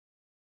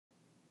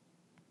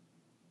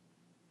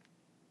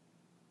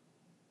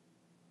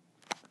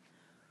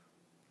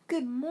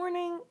Good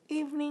morning,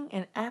 evening,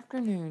 and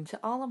afternoon to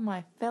all of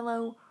my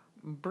fellow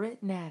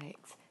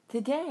Britnatics.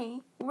 Today,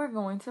 we're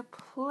going to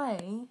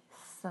play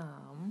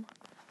some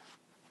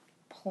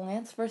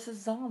Plants vs.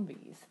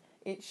 Zombies.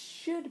 It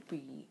should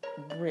be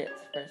Brits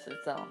vs.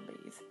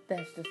 Zombies.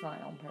 That's just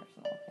my own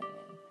personal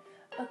opinion.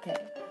 Okay,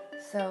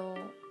 so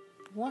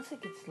once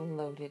it gets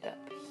loaded up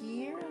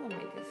here, let me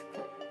just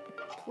click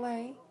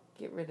play.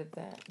 Get rid of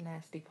that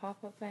nasty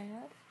pop-up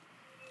ad.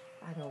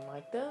 I don't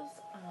like those.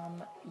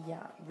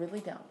 Really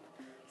don't.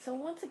 So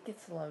once it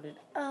gets loaded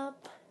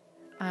up,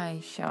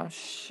 I shall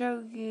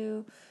show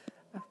you.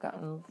 I've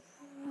gotten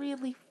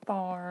really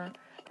far.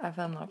 I've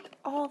unlocked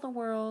all the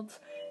worlds,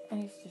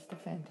 and it's just a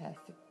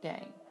fantastic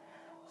day.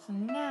 So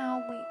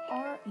now we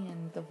are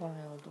in the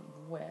Wild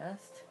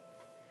West.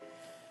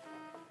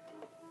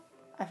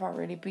 I've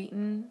already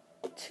beaten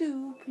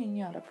 2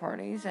 pinata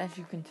parties, as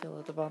you can tell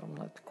at the bottom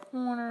left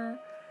corner.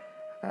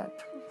 I've got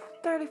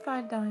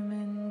 35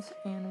 diamonds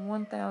and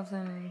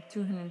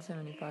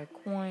 1,275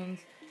 coins.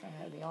 I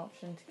have the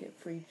option to get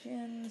free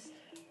gems,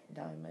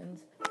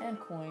 diamonds, and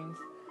coins.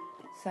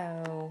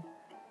 So,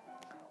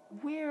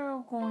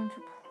 we're going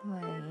to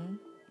play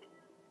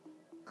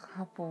a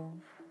couple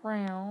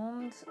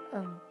rounds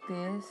of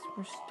this.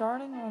 We're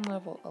starting on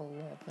level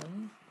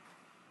 11.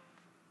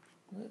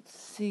 Let's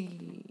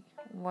see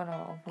what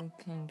all we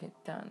can get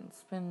done.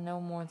 Spend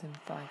no more than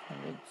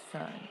 500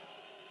 sun.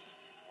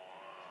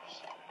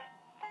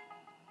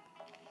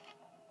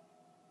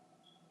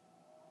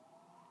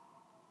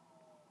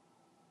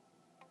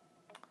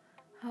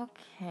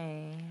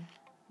 Okay,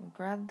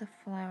 grab the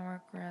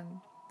flower, grab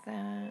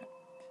that.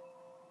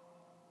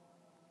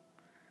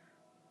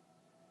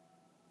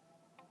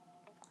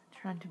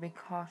 Trying to be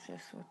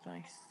cautious with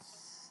my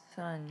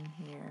son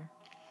here.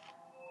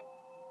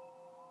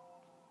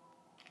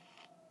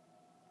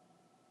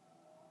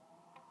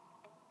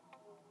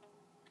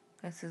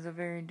 This is a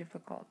very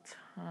difficult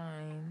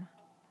time.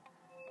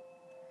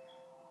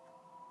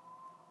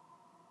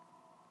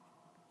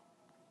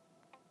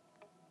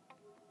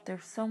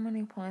 There's so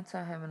many plants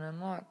I haven't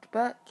unlocked.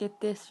 But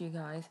get this, you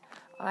guys.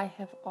 I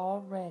have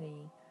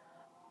already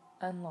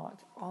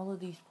unlocked all of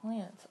these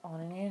plants on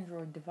an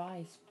Android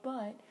device.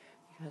 But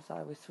because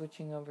I was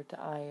switching over to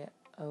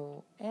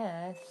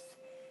iOS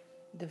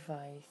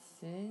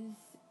devices,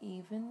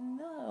 even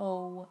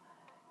though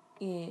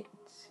it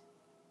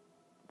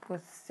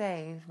was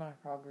saved, my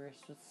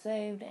progress was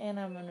saved, and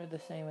I'm under the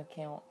same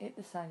account, it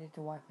decided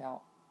to wipe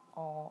out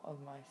all of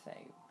my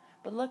save.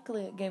 But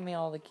luckily it gave me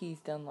all the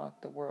keys to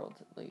unlock the worlds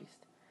at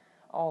least.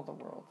 All the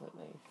worlds at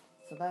least.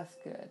 So that's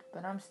good.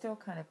 But I'm still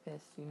kind of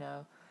pissed,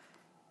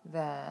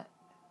 that,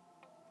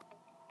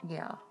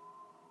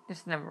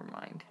 just never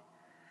mind.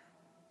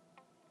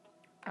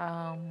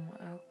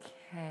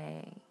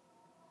 Okay.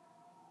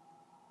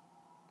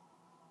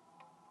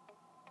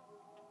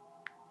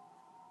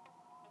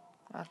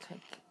 I'll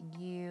take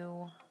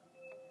you.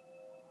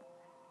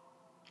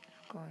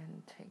 Go ahead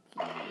and take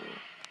you.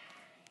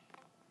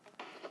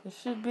 This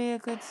should be a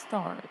good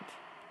start.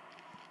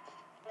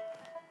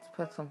 Let's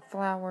put some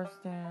flowers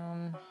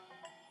down.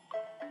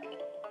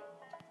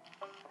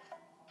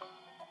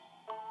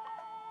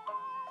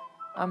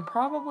 I'm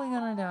probably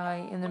gonna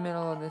die in the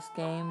middle of this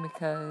game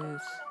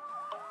because,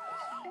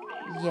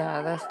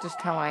 that's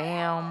just how I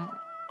am.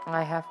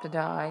 I have to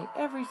die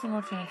every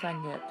single chance I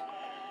get.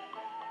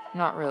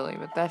 Not really,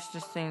 but that's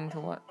just seems to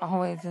what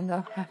always ends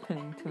up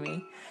happening to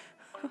me.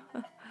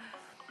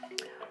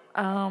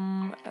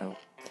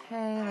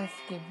 Okay, let's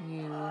give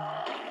you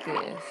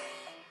this.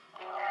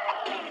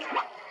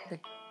 The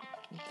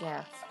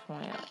gas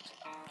plant.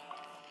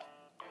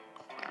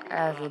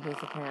 As it is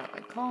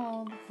apparently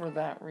called for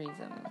that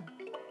reason.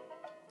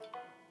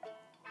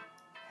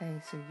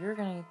 Okay, so you're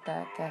gonna eat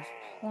that gas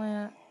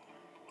plant.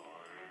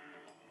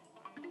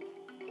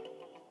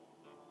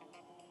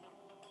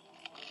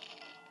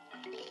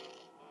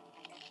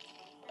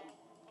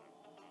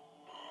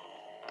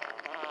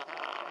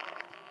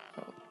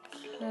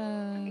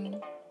 Okay,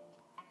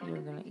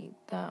 you're gonna eat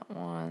that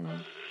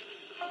one.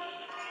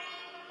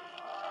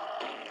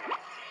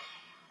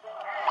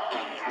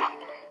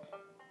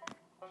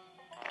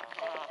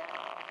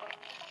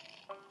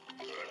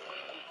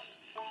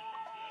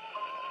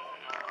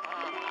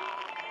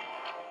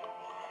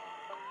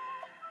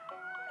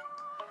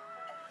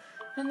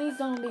 And these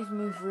zombies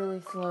move really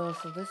slow,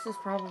 so this is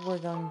probably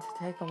going to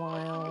take a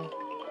while.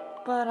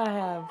 But I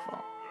have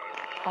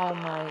all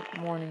night,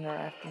 morning, or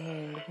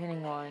afternoon,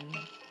 depending on,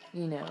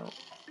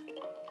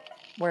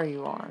 where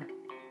you are.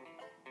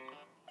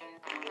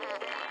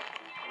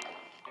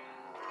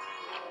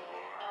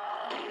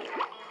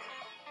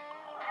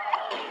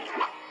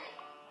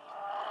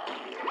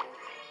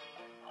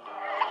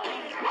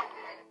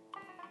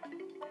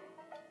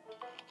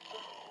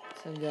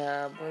 So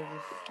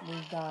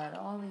we've got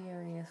all the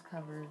areas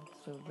covered,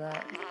 so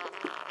that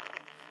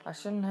I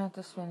shouldn't have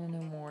to spend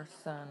any more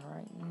sun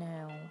right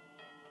now.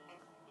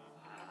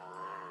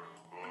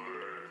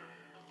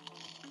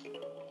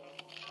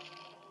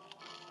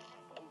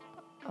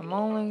 I'm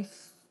only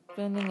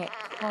spending it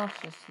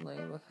cautiously,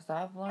 because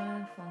I've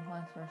learned from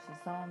Plants vs.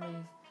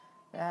 Zombies,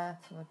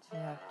 that's what you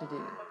have to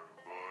do.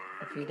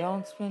 If you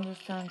don't spend your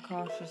time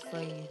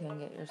cautiously, you can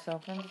get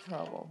yourself into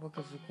trouble,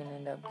 because you can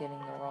end up getting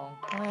the wrong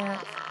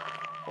plants,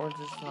 or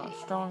just not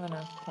strong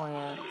enough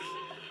plants,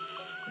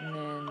 and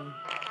then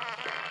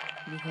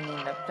you can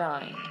end up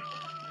dying,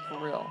 for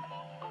real.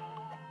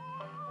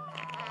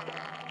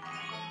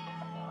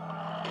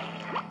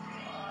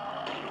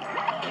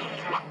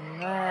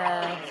 And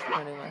that's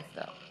pretty messed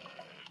up.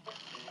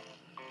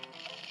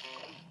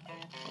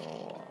 So,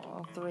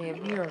 all three of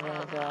you are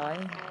gonna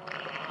die.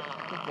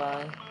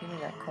 Goodbye. Give me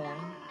that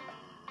coin.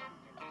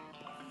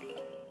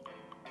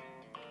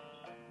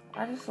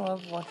 I just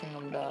love watching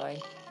them die.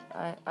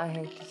 I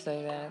hate to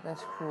say that.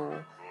 That's cruel.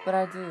 But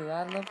I do.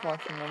 I love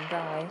watching them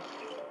die.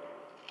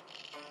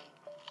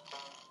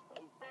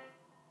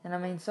 And I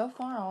mean, so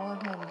far, all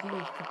I've had to do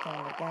is pick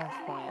on the gas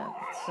plant.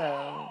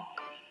 So,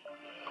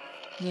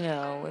 you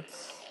know,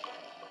 it's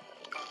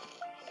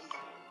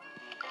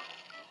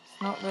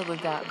not really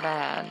that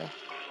bad.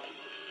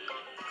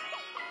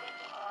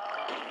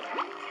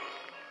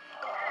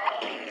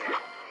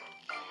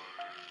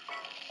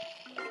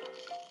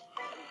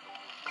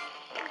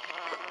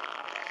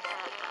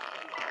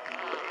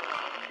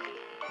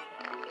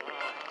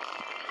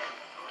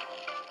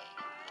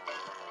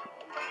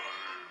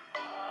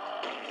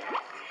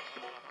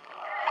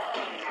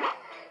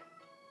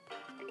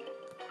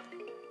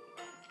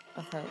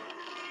 Okay,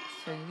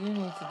 so you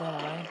need to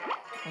die,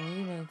 and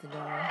you need to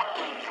die.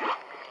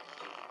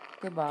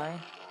 Goodbye.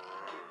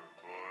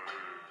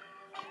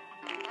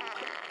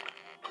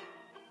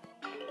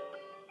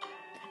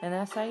 And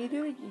that's how you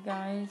do it, you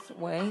guys.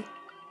 Wait.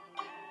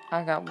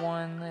 I got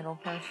one little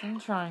person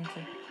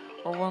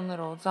one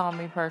little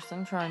zombie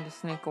person trying to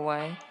sneak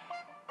away.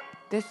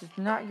 This is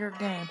not your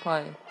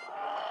gameplay.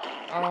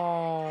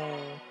 Oh.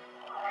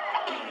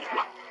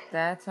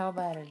 That's how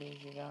bad it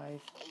is, you guys.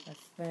 I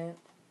spent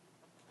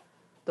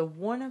the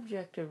one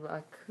objective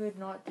I could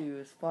not do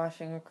is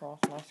flashing across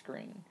my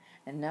screen.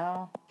 And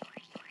now,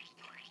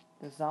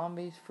 the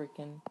zombies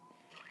freaking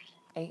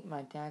ate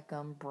my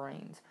dadgum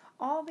brains.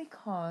 All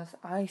because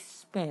I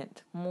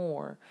spent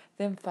more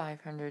than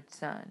 500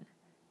 sun.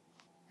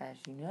 As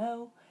you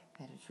know,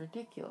 that is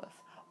ridiculous.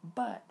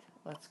 But,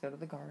 let's go to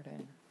the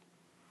garden.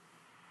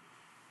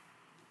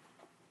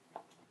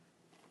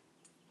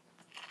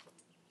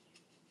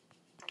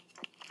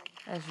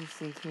 As you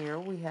see here,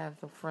 we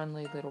have the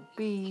friendly little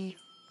bee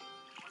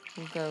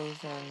who goes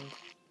and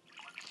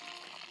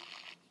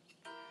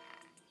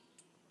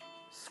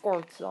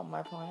squirts on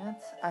my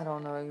plants. I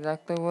don't know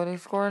exactly what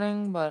he's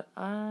squirting, but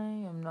I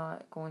am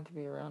not going to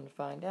be around to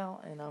find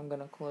out, and I'm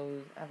going to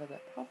close out of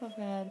that pop-up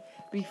ad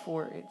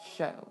before it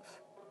shows.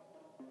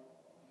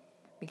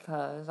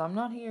 Because I'm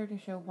not here to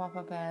show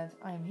pop-up ads,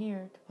 I am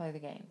here to play the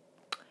game.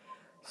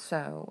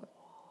 So,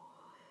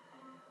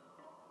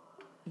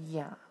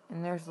 yeah.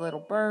 And there's a little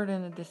bird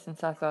in the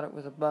distance. I thought it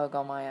was a bug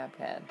on my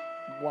iPad.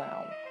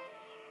 Wow.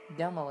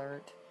 Dumb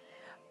alert.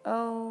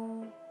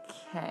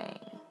 Okay.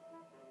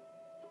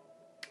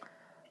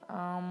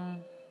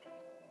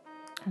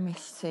 Let me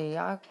see.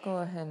 I'll go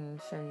ahead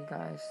and show you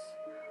guys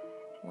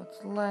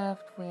what's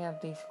left. We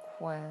have these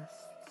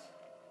quests.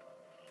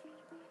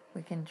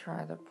 We can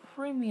try the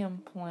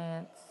premium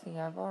plants. See,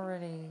 I've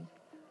already...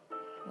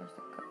 Where's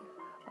it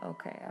go?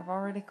 Okay, I've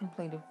already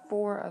completed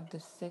 4 of the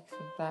 6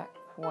 of that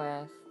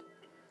quest.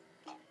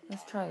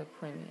 Let's try the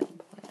premium plant.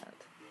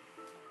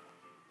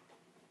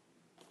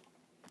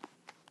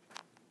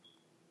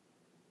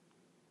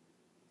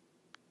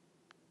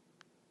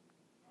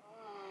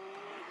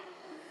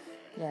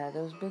 Yeah,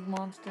 those big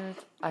monsters,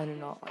 I do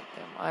not like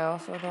them. I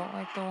also don't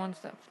like the ones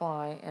that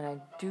fly, and I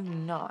do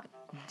not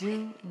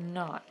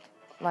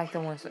like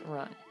the ones that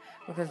run.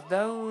 Because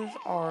those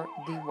are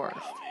the worst.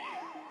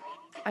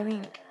 I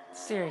mean,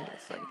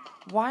 seriously,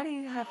 why do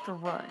you have to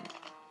run?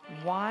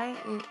 Why?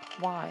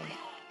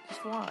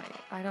 Just why?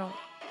 I don't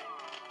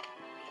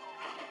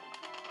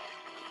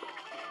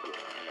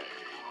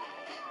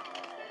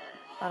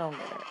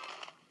get it.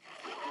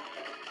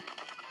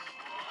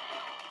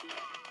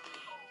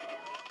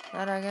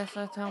 But I guess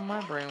that's how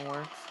my brain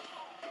works.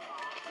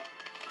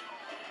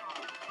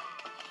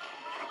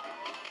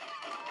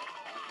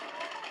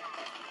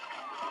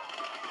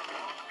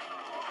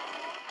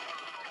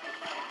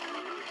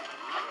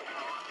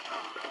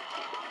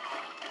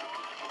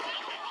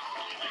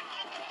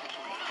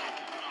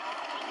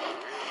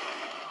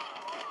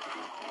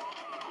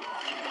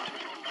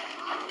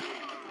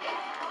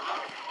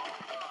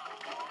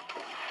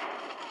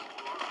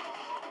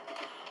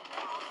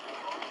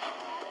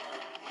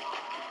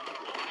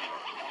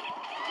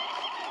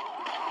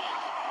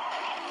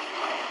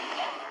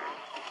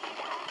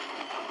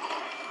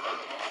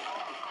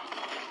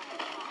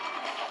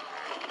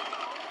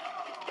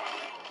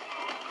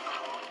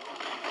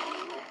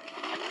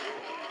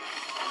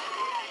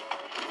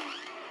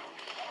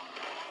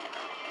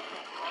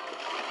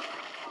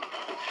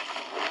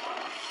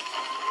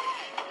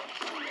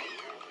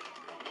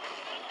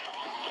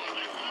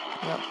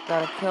 Yep,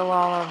 gotta kill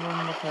all of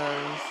them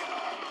because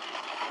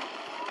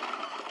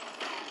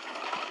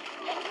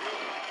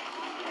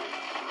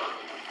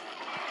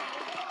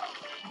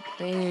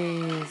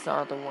These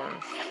are the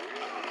worst.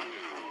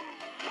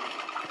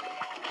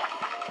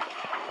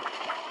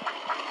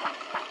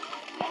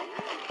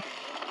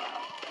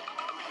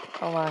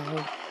 Oh, I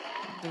hate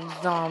these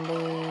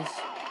zombies.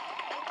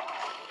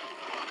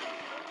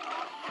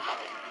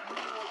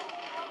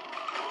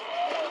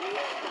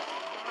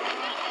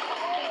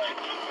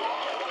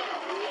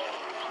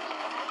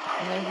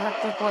 And they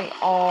practically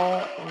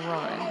all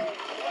run.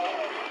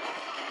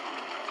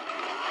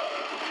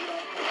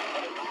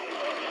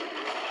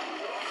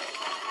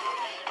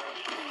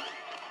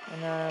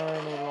 And I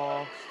already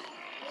lost.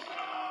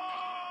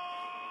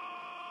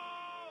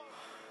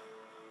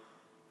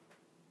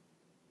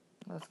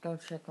 Let's go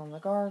check on the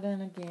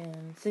garden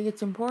again. See,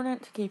 it's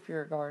important to keep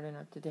your garden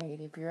up to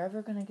date. If you're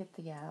ever going to get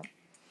the app,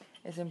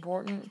 it's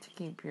important to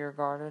keep your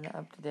garden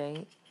up to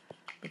date.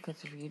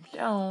 Because if you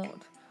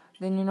don't,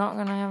 then you're not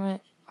going to have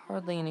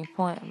hardly any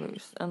plant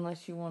boosts.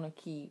 Unless you want to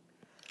keep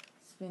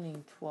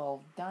spending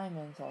 12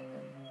 diamonds on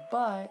them.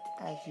 But,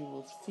 as you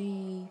will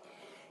see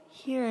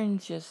here in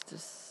just a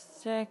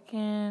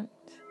second.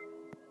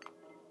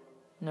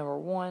 Number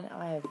one,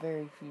 I have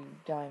very few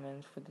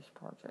diamonds for this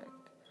project.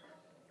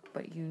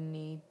 But you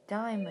need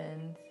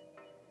diamonds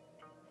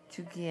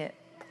to get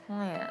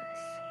plants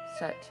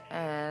such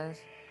as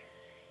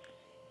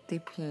the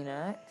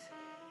peanut,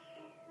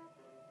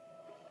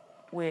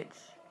 which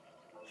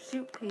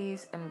shoot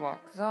peas and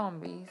block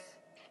zombies.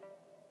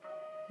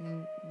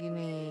 You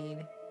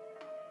need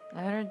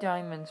 100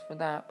 diamonds for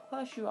that,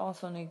 plus you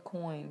also need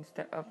coins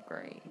to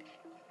upgrade.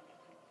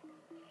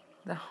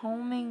 The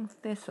homing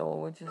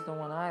thistle, which is the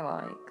one I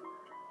like,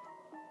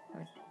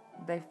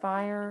 they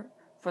fire,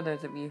 for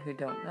those of you who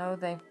don't know,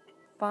 they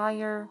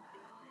fire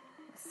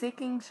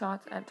seeking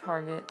shots at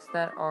targets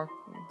that are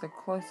the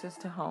closest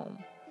to home.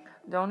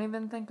 Don't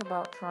even think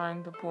about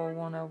trying to pull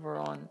one over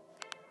on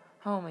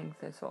homing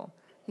thistle.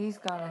 He's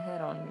got a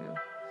head on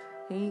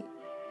you. He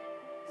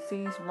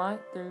sees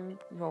right through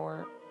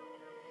your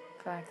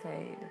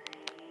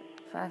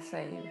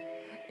facade.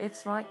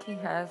 It's like he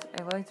has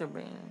a laser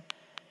beam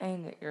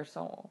aimed at your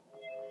soul.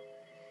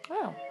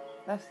 Oh,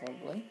 that's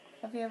lovely.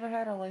 Have you ever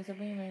had a laser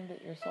beam aimed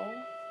at your soul?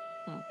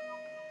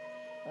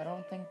 I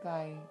don't think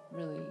I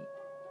really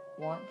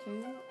want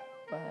to,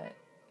 but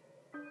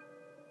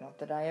not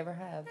that I ever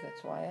have.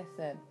 That's why I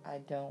said I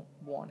don't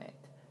want it.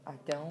 I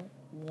don't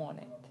want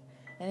it.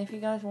 And if you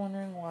guys are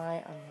wondering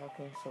why I'm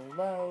working so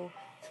low,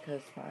 it's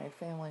because my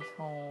family's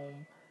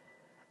home.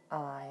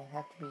 I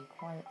have to be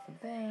quiet for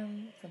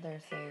them, for their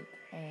sake,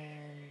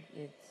 and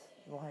it's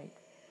like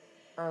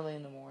early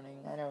in the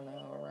morning. I don't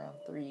know, around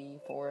 3,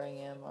 4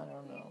 a.m. I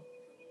don't know.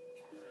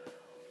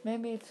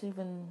 Maybe it's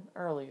even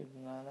earlier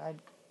than that.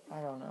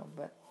 I don't know,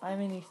 but I'm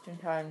in Eastern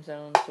Time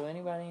Zone, so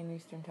anybody in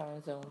Eastern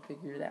Time Zone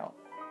figure it out,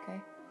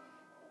 okay?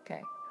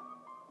 Okay.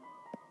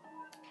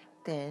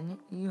 Then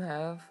you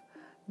have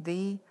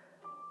the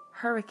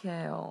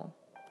Hurricane.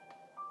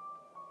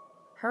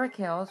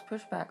 Hurricanes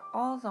push back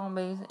all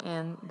zombies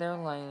in their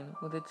lane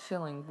with a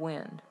chilling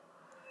wind.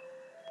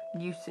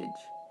 Usage: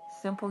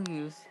 simple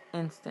use,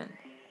 instant.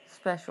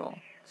 Special: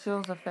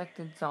 chills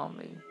affected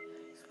zombie.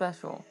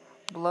 Special: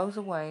 blows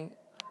away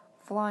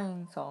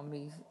flying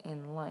zombies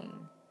in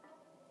lane.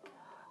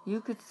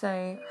 You could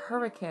say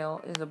Hurricane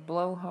is a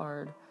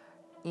blowhard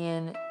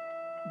in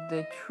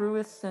the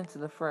truest sense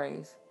of the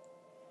phrase.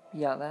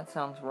 Yeah, that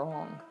sounds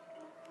wrong.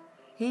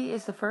 He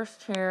is the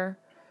first chair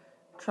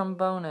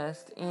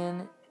trombonist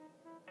in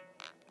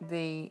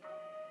the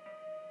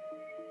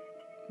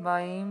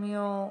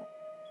biennial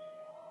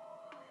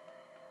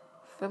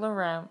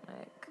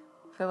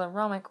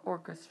Philharmonic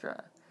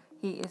Orchestra.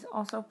 He is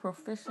also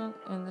proficient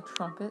in the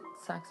trumpet,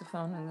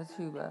 saxophone, and the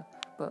tuba.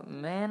 But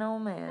man, oh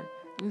man,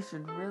 you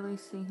should really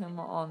see him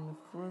on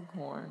the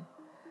flugelhorn.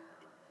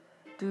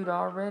 Dude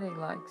already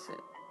likes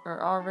it,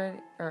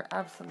 or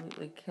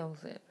absolutely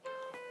kills it.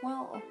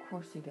 Well, of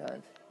course he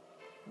does.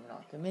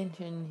 Not to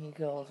mention, he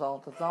kills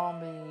all the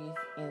zombies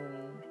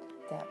in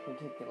that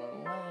particular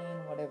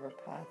lane, whatever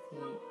path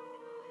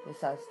he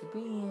decides to be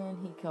in.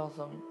 He kills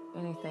them,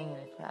 anything in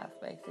his path,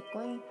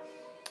 basically,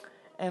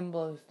 and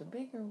blows the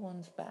bigger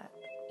ones back,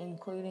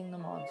 including the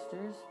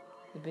monsters,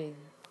 the big,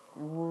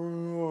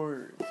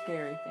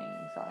 scary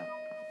things.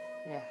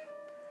 Yeah.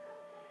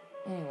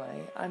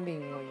 Anyway, I'm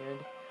being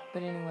weird.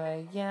 But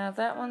anyway, yeah,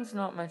 that one's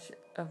not much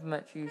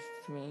use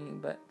to me,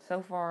 but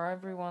so far,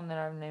 everyone that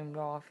I've named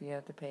off, you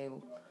have to pay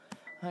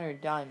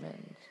 100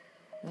 diamonds.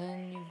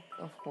 Then you've,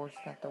 of course,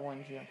 got the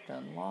ones you have to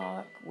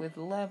unlock with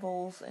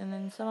levels, and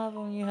then some of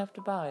them you have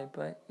to buy,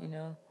 but, you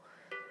know,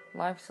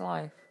 life's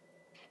life.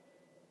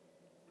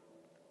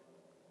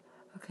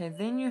 Okay,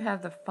 then you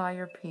have the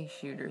fire pea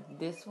shooter.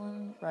 This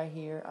one right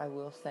here, I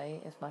will say,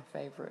 is my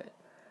favorite,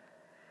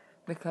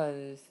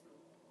 because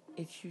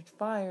it shoots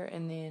fire,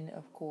 and then,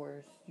 of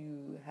course,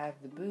 you have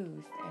the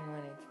boost, and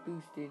when it's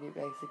boosted, it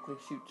basically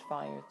shoots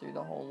fire through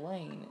the whole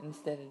lane,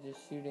 instead of just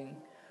shooting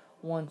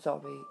one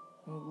zombie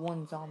at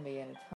a time.